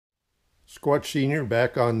Squatch Senior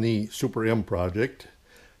back on the Super M project.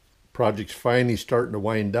 Project's finally starting to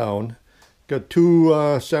wind down. Got two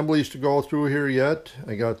assemblies to go through here yet.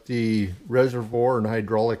 I got the reservoir and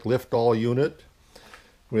hydraulic lift-all unit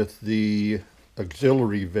with the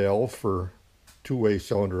auxiliary valve for two-way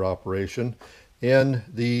cylinder operation and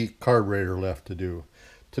the carburetor left to do.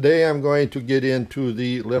 Today I'm going to get into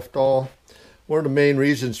the lift-all. One of the main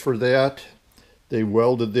reasons for that, they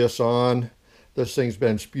welded this on. This thing's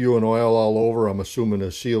been spewing oil all over. I'm assuming the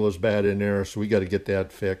seal is bad in there, so we got to get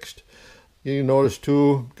that fixed. You notice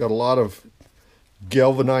too, got a lot of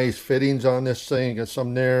galvanized fittings on this thing. Got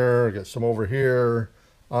some there, got some over here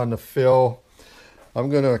on the fill. I'm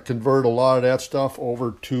going to convert a lot of that stuff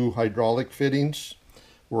over to hydraulic fittings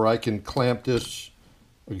where I can clamp this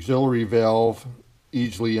auxiliary valve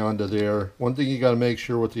easily onto there. One thing you got to make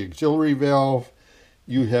sure with the auxiliary valve,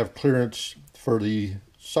 you have clearance for the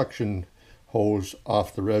suction hose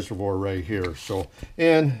off the reservoir right here. So,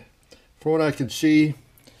 and from what I can see,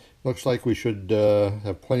 looks like we should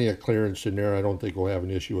have plenty of clearance in there. I don't think we'll have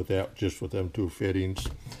an issue with that, just with them two fittings.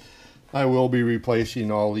 I will be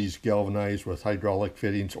replacing all these galvanized with hydraulic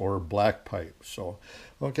fittings or black pipe. So,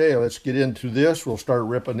 okay, let's get into this. We'll start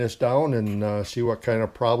ripping this down and see what kind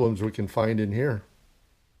of problems we can find in here.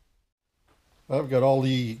 I've got all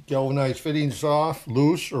the galvanized fittings off,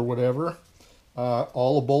 loose or whatever.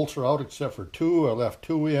 All the bolts are out except for two. I left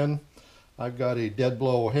two in. I've got a dead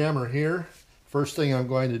blow hammer here. First thing I'm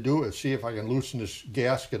going to do is see if I can loosen this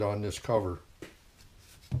gasket on this cover.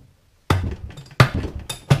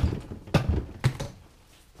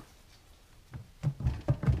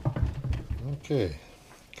 Okay,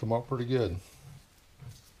 come out pretty good.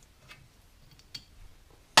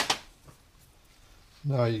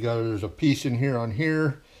 Now there's a piece in here on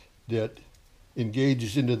here that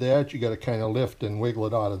engages into that. You got to kind of lift and wiggle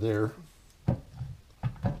it out of there.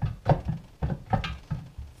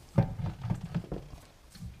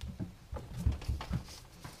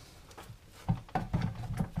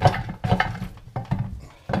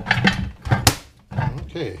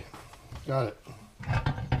 Okay, got it.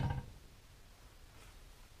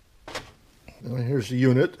 Now here's the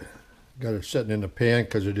unit. Got it sitting in the pan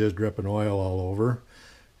because it is dripping oil all over.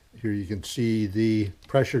 Here you can see the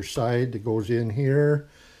pressure side that goes in here.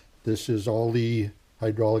 This is all the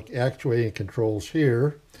hydraulic actuating controls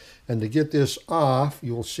here. And to get this off,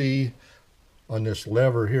 you'll see on this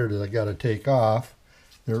lever here that I got to take off,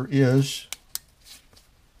 there is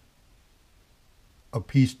a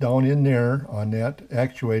piece down in there on that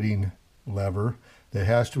actuating lever that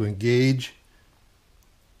has to engage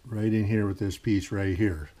right in here with this piece right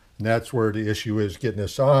here. And that's where the issue is, getting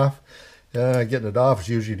this off. Getting it off is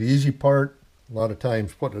usually the easy part. A lot of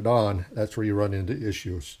times putting it on, that's where you run into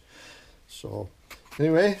issues. So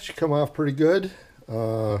anyway, it should come off pretty good.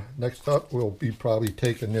 Next up, we'll be probably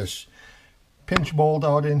taking this pinch bolt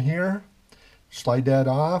out in here, slide that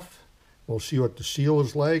off. We'll see what the seal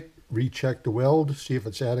is like, recheck the weld, see if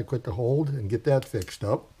it's adequate to hold, and get that fixed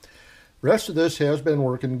up. Rest of this has been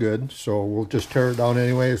working good, so we'll just tear it down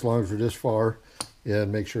anyway as long as we're this far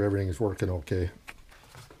and make sure everything is working okay.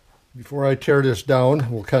 Before I tear this down,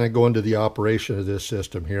 we'll kind of go into the operation of this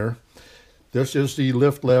system here. This is the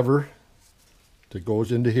lift lever that goes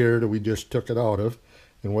into here that we just took it out of.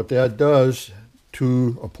 And what that does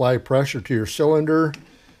to apply pressure to your cylinder,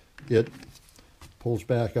 it pulls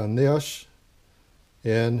back on this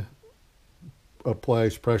and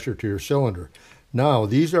applies pressure to your cylinder. Now,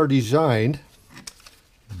 these are designed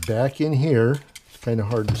back in here. It's kind of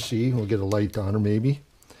hard to see. We'll get a light on her maybe.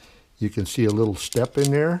 You can see a little step in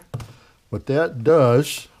there. What that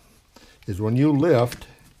does is when you lift,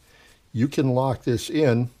 you can lock this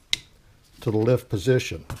in to the lift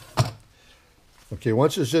position. Okay,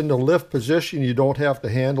 once it's in the lift position, you don't have to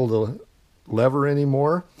handle the lever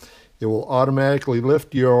anymore. It will automatically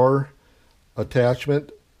lift your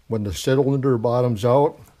attachment. When the cylinder bottoms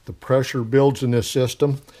out, the pressure builds in this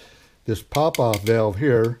system. This pop-off valve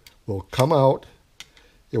here will come out.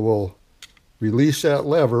 It will release that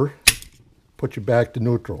lever, put you back to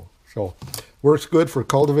neutral. So works good for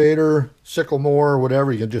cultivator, sickle mower,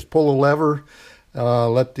 whatever. You can just pull a lever,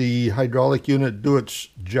 let the hydraulic unit do its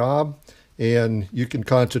job, and you can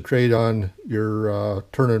concentrate on your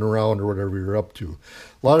turning around or whatever you're up to.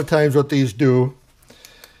 A lot of times what these do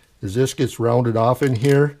is this gets rounded off in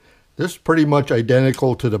here. This is pretty much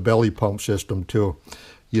identical to the belly pump system too.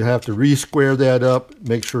 You have to re-square that up,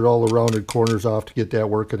 make sure all the rounded corners off to get that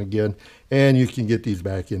working again, and you can get these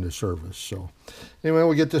back into service. So anyway,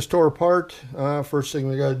 we'll get this tore apart. First thing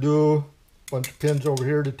we got to do, a bunch of pins over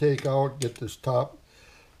here to take out, get this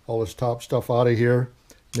all this top stuff out of here,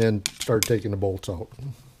 and then start taking the bolts out.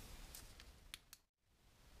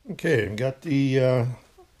 Okay, I've got the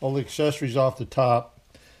all the accessories off the top.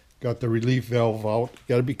 Got the relief valve out.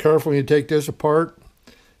 Got to be careful when you take this apart.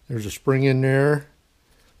 There's a spring in there,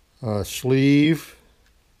 a sleeve,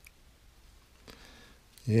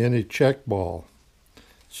 and a check ball.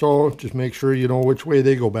 So just make sure you know which way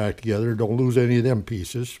they go back together. Don't lose any of them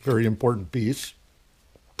pieces. Very important piece.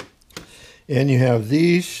 And you have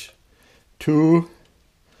these two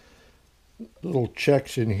little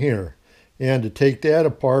checks in here. And to take that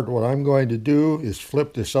apart, what I'm going to do is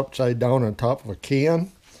flip this upside down on top of a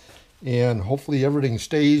can, and hopefully everything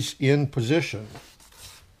stays in position.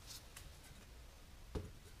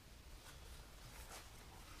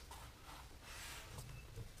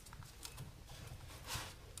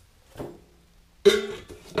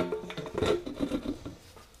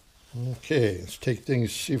 Okay, let's take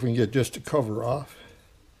things, see if we can get just the cover off.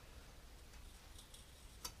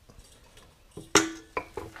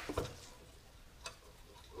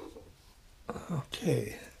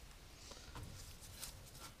 Okay.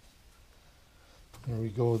 There we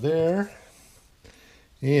go there.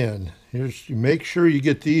 And here's, you make sure you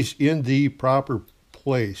get these in the proper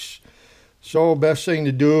place. So best thing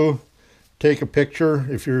to do, take a picture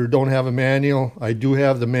if you don't have a manual. I do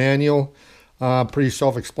have the manual. Pretty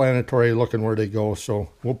self-explanatory looking where they go, so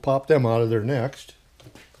we'll pop them out of there next.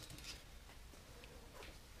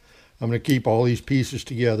 I'm going to keep all these pieces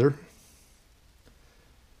together.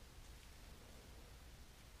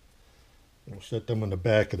 We'll set them on the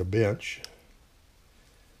back of the bench.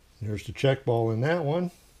 There's the check ball in that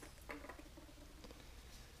one.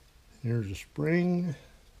 Here's a spring.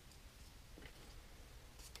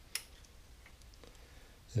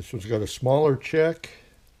 This one's got a smaller check.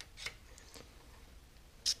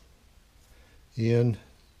 And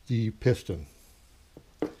the piston.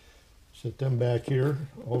 Set them back here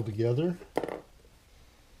all together.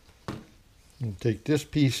 We'll take this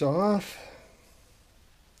piece off.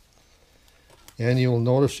 And you'll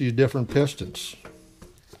notice these different pistons.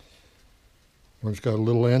 One's got a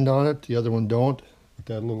little end on it, the other one don't. What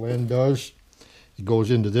that little end does, it goes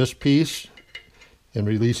into this piece and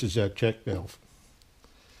releases that check valve.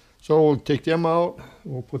 So we'll take them out,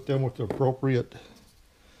 we'll put them with the appropriate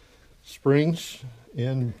springs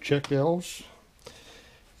and check valves.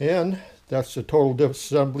 And that's the total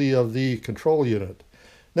disassembly of the control unit.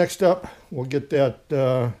 Next up, we'll get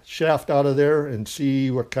that shaft out of there and see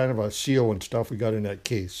what kind of a seal and stuff we got in that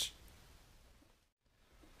case.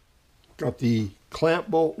 Got the clamp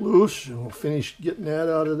bolt loose, and we'll finish getting that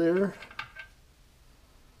out of there.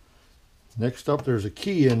 Next up, there's a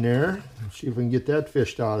key in there. Let's see if we can get that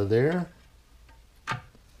fished out of there.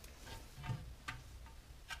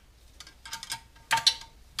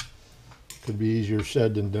 Could be easier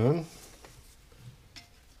said than done.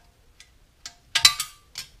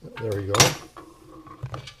 There we go.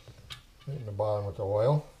 Right in the bottom with the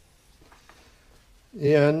oil.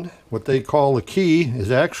 And what they call the key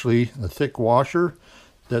is actually a thick washer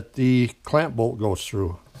that the clamp bolt goes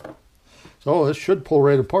through. So this should pull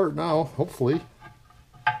right apart now, hopefully.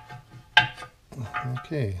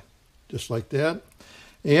 Okay, just like that.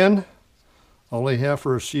 And all they have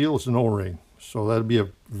for a seal is an O-ring. So that'll be a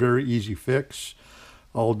very easy fix.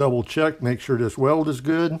 I'll double check, make sure this weld is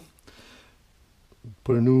good.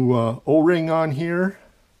 Put a new O-ring on here.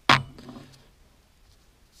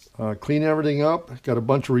 Clean everything up. Got a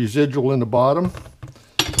bunch of residual in the bottom.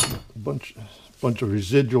 A bunch of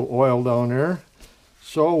residual oil down there.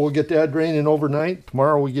 So we'll get that draining overnight.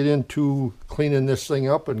 Tomorrow we get into cleaning this thing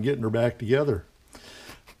up and getting her back together.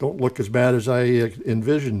 Don't look as bad as I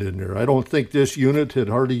envisioned in there. I don't think this unit had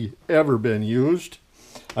hardly ever been used.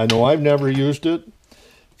 I know I've never used it,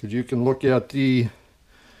 because you can look at the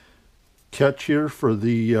catch here for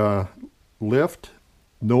the lift.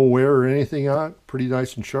 No wear or anything on it. Pretty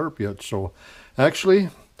nice and sharp yet. So actually,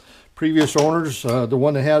 previous owners, the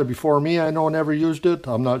one that had it before me, I know never used it.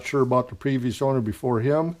 I'm not sure about the previous owner before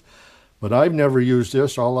him, but I've never used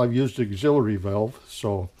this. All I've used is the auxiliary valve.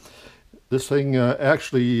 So this thing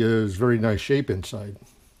actually is very nice shape inside.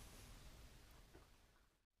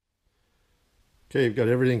 Okay, I've got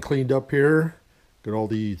everything cleaned up here. Got all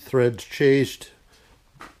the threads chased.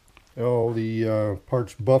 All the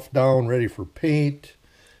parts buffed down, ready for paint.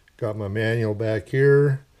 Got my manual back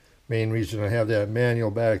here. Main reason I have that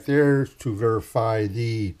manual back there is to verify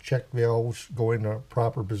the check valves go in a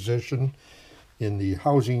proper position in the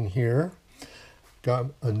housing here.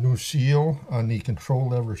 Got a new seal on the control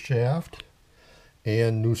lever shaft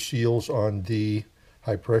and new seals on the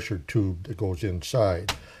high pressure tube that goes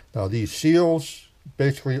inside. Now these seals,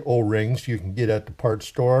 basically O-rings you can get at the parts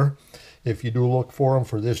store. If you do look for them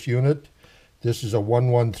for this unit, this is a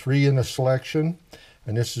 113 in the selection.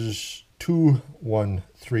 and this is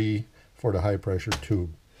 213 for the high pressure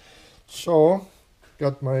tube. So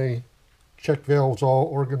got my check valves all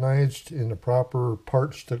organized in the proper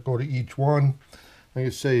parts that go to each one. Like I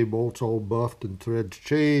say, bolts all buffed and threads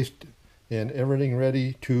chased and everything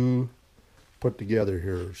ready to put together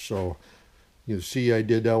here. So you see I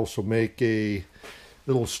did also make a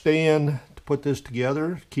little stand to put this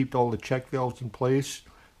together, keep all the check valves in place.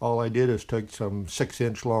 All I did is take some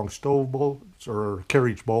 6-inch long stove bolts or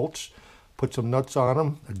carriage bolts, put some nuts on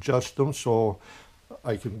them, adjust them so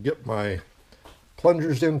I can get my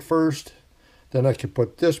plungers in first. Then I can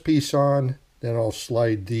put this piece on, then I'll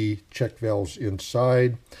slide the check valves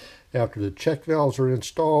inside. After the check valves are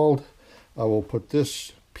installed, I will put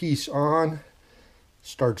this piece on,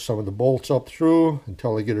 start some of the bolts up through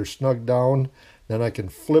until I get her snug down. Then I can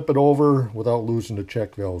flip it over without losing the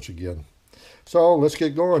check valves again. So let's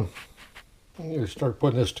get going. I'm going to start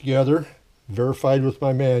putting this together. Verified with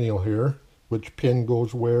my manual here, which pin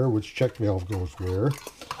goes where, which check valve goes where.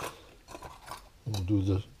 We'll do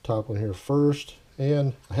the top one here first.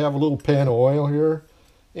 And I have a little pan of oil here,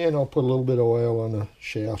 and I'll put a little bit of oil on the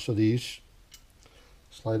shafts of these.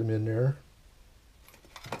 Slide them in there.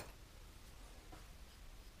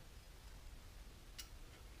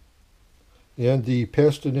 And the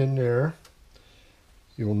piston in there,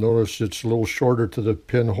 you'll notice it's a little shorter to the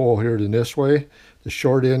pinhole here than this way. The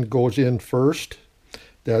short end goes in first.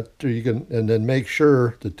 That you can, and then make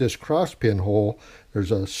sure that this cross pinhole,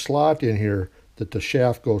 there's a slot in here that the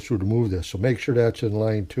shaft goes through to move this. So make sure that's in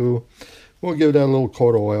line too. We'll give that a little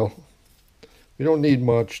coat of oil. We don't need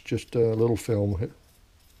much, just a little film.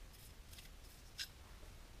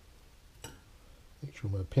 Make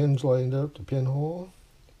sure my pin's lined up, the pinhole.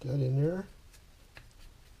 Get that in there.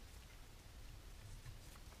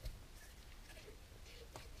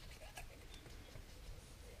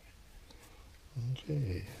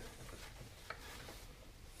 Okay.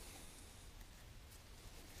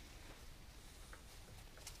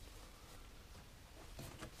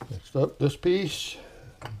 Next up, this piece.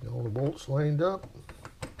 Get all the bolts lined up.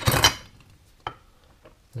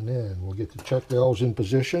 And then we'll get the check valves in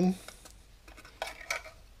position.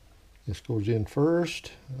 This goes in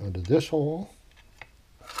first onto this hole.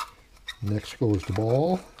 Next goes the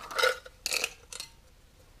ball.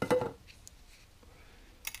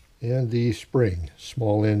 And the spring,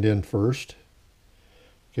 small end in first.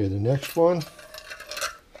 Okay, the next one,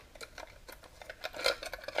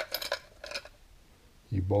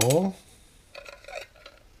 the ball,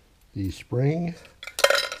 the spring,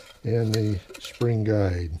 and the spring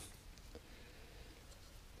guide.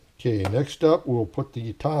 Okay, next up we'll put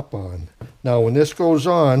the top on. Now when this goes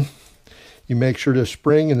on, you make sure the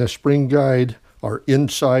spring and the spring guide are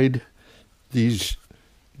inside these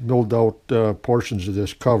milled out portions of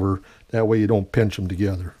this cover. That way you don't pinch them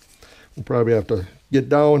together. We'll probably have to get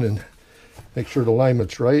down and make sure the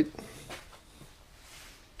alignment's right.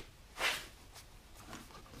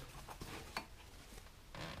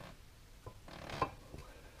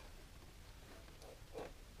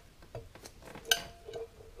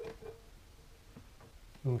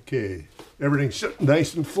 Okay, everything's sitting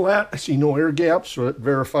nice and flat. I see no air gaps, so it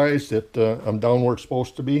verifies that I'm down where it's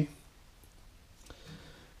supposed to be.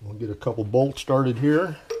 We'll get a couple bolts started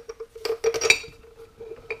here.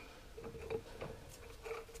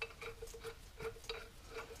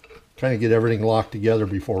 Trying to get everything locked together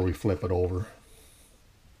before we flip it over.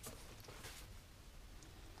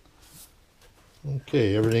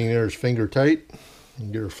 Okay, everything there is finger tight.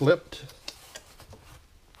 And get her flipped.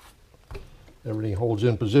 Everything holds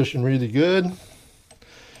in position really good.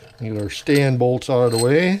 Get our stand bolts out of the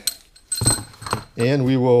way. And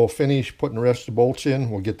we will finish putting the rest of the bolts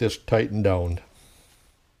in. We'll get this tightened down.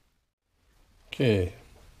 Okay,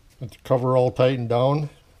 got the cover all tightened down.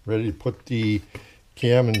 Ready to put the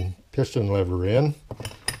cam and piston lever in.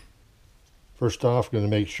 First off, going to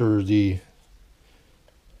make sure the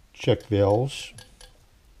check valves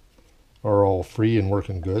are all free and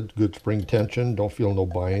working good. Good spring tension, don't feel no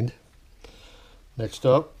bind. Next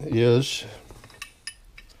up is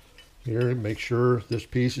here, make sure this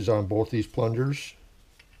piece is on both these plungers.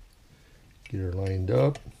 Get her lined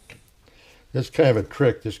up. This is kind of a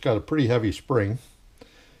trick. This got a pretty heavy spring.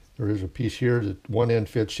 There is a piece here that one end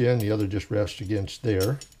fits in, the other just rests against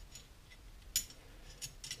there.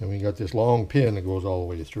 And we got this long pin that goes all the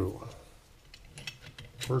way through.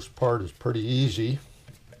 First part is pretty easy.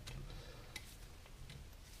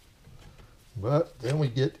 But then we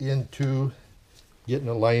get into getting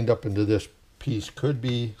it lined up into this piece. Could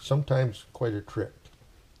be sometimes quite a trick.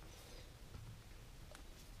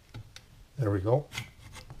 There we go.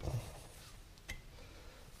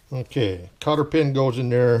 Okay, cotter pin goes in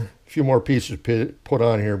there. A few more pieces put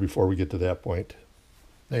on here before we get to that point.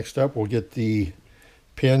 Next up, we'll get the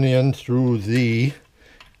pin in through the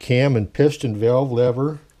cam and piston valve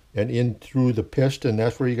lever and in through the piston.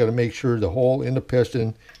 That's where you got to make sure the hole in the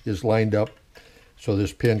piston is lined up so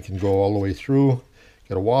this pin can go all the way through.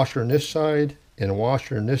 Got a washer on this side and a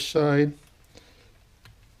washer on this side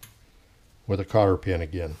with a cotter pin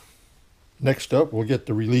again. Next up, we'll get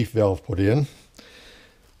the relief valve put in.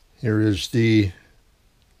 Here is the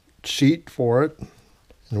seat for it,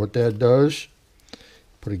 and what that does,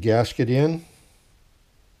 put a gasket in,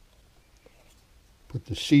 put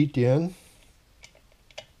the seat in,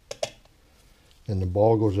 and the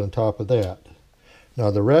ball goes on top of that.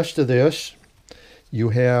 Now the rest of this, you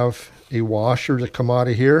have a washer that come out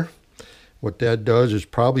of here. What that does is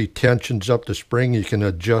probably tensions up the spring. You can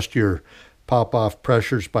adjust your pop-off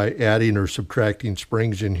pressures by adding or subtracting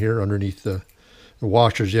springs in here underneath the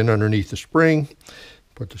washer's in underneath the spring.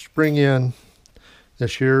 Put the spring in.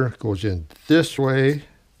 This here goes in this way,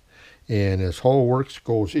 and this whole works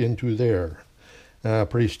goes into there.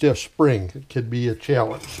 Pretty stiff spring. It could be a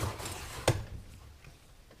challenge.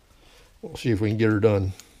 We'll see if we can get her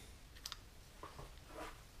done.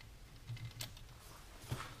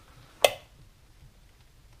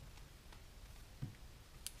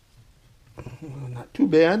 Not too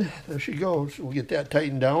bad. There she goes. We'll get that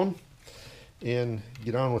tightened down and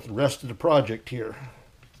get on with the rest of the project here.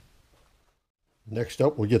 Next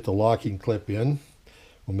up, we'll get the locking clip in.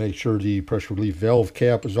 We'll make sure the pressure relief valve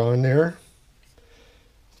cap is on there.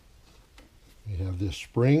 We have this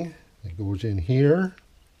spring that goes in here,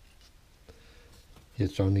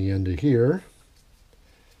 hits on the end of here,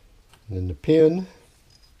 and then the pin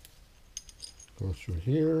goes through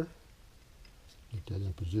here. Get that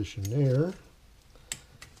in position there,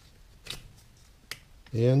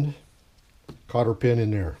 and cotter pin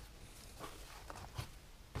in there.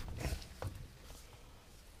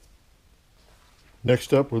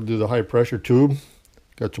 Next up, we'll do the high pressure tube.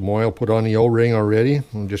 Got some oil put on the O-ring already.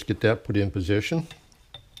 We'll just get that put in position.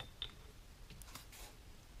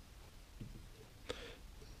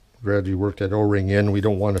 Gradually work that O-ring in. We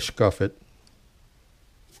don't want to scuff it.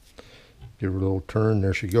 Give her a little turn.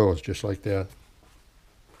 There she goes, just like that.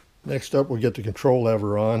 Next up, we'll get the control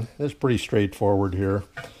lever on. It's pretty straightforward here.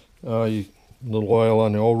 Little oil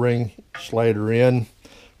on the O-ring, slide her in.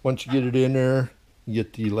 Once you get it in there, you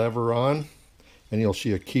get the lever on, and you'll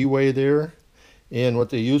see a keyway there. And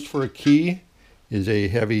what they use for a key is a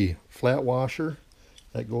heavy flat washer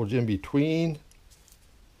that goes in between,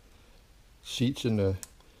 seats in the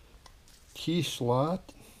key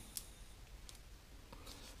slot,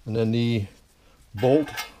 and then the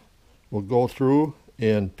bolt will go through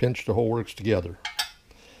and pinch the whole works together.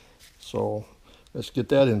 So let's get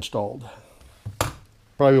that installed.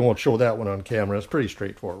 Probably won't show that one on camera. It's pretty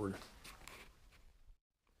straightforward.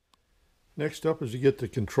 Next up is to get the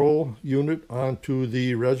control unit onto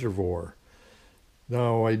the reservoir.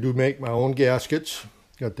 Now I do make my own gaskets.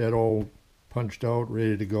 Got that all punched out,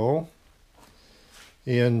 ready to go.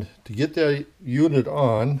 And to get that unit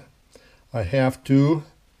on, I have to,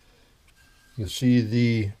 you see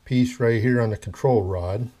the piece right here on the control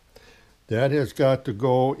rod. That has got to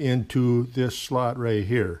go into this slot right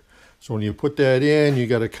here. So when you put that in, you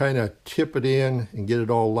got to kind of tip it in and get it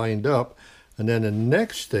all lined up. And then the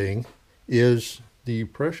next thing is the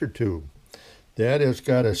pressure tube. That has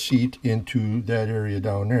got to seat into that area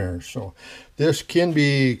down there. So this can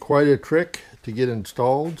be quite a trick to get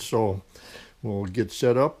installed. So we'll get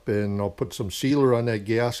set up and I'll put some sealer on that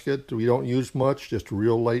gasket. We don't use much, just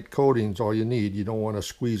real light coating's all you need. You don't want to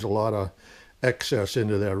squeeze a lot of excess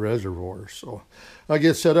into that reservoir. So I'll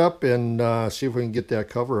get set up and see if we can get that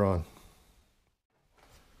cover on.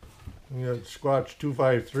 We got Squatch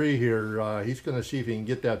 253 here. He's going to see if he can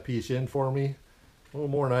get that piece in for me. A little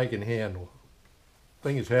more than I can handle.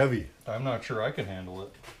 Thing is heavy. I'm not sure I can handle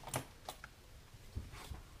it.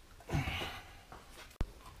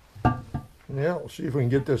 Yeah, we'll see if we can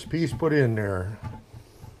get this piece put in there.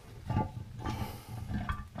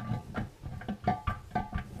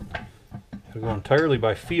 Gotta go entirely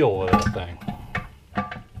by feel with that thing.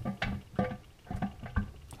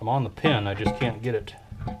 I'm on the pin, I just can't get it.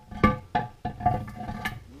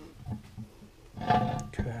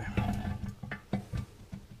 Okay.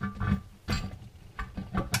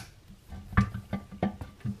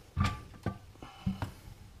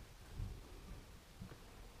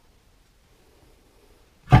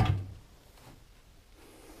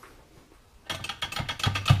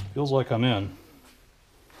 Feels like I'm in.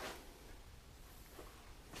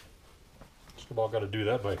 Just about got to do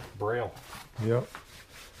that by braille. Yep.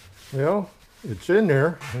 Well, it's in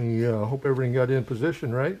there. I hope everything got in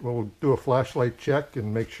position right. We'll do a flashlight check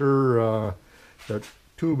and make sure that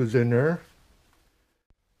tube is in there.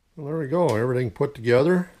 Well, there we go. Everything put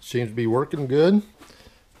together. Seems to be working good.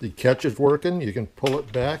 The catch is working. You can pull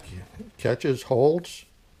it back. Catches, holds.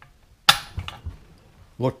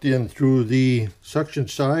 Looked in through the suction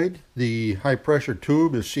side. The high pressure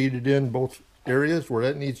tube is seated in both areas where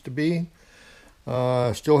that needs to be.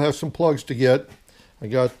 Still have some plugs to get.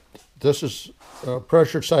 This is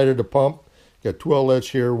pressure side of the pump. Got 2 outlets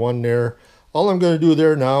here, 1 there. All I'm going to do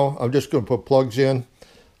there now, I'm just going to put plugs in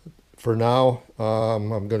for now.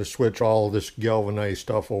 I'm going to switch all this galvanized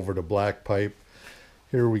stuff over to black pipe.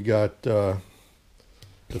 Here we got the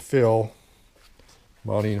fill,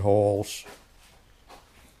 mounting holes.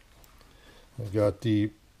 I've got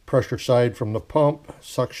the pressure side from the pump,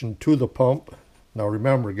 suction to the pump. Now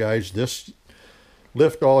remember guys, this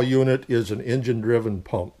lift all unit is an engine driven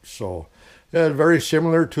pump, so very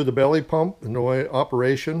similar to the belly pump in the way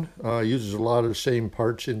operation. Uses a lot of the same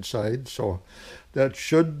parts inside, so that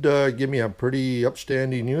should give me a pretty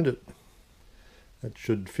upstanding unit. That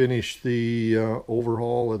should finish the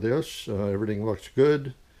overhaul of this. Everything looks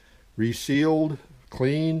good, resealed,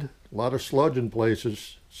 cleaned, a lot of sludge in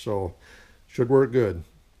places, so should work good.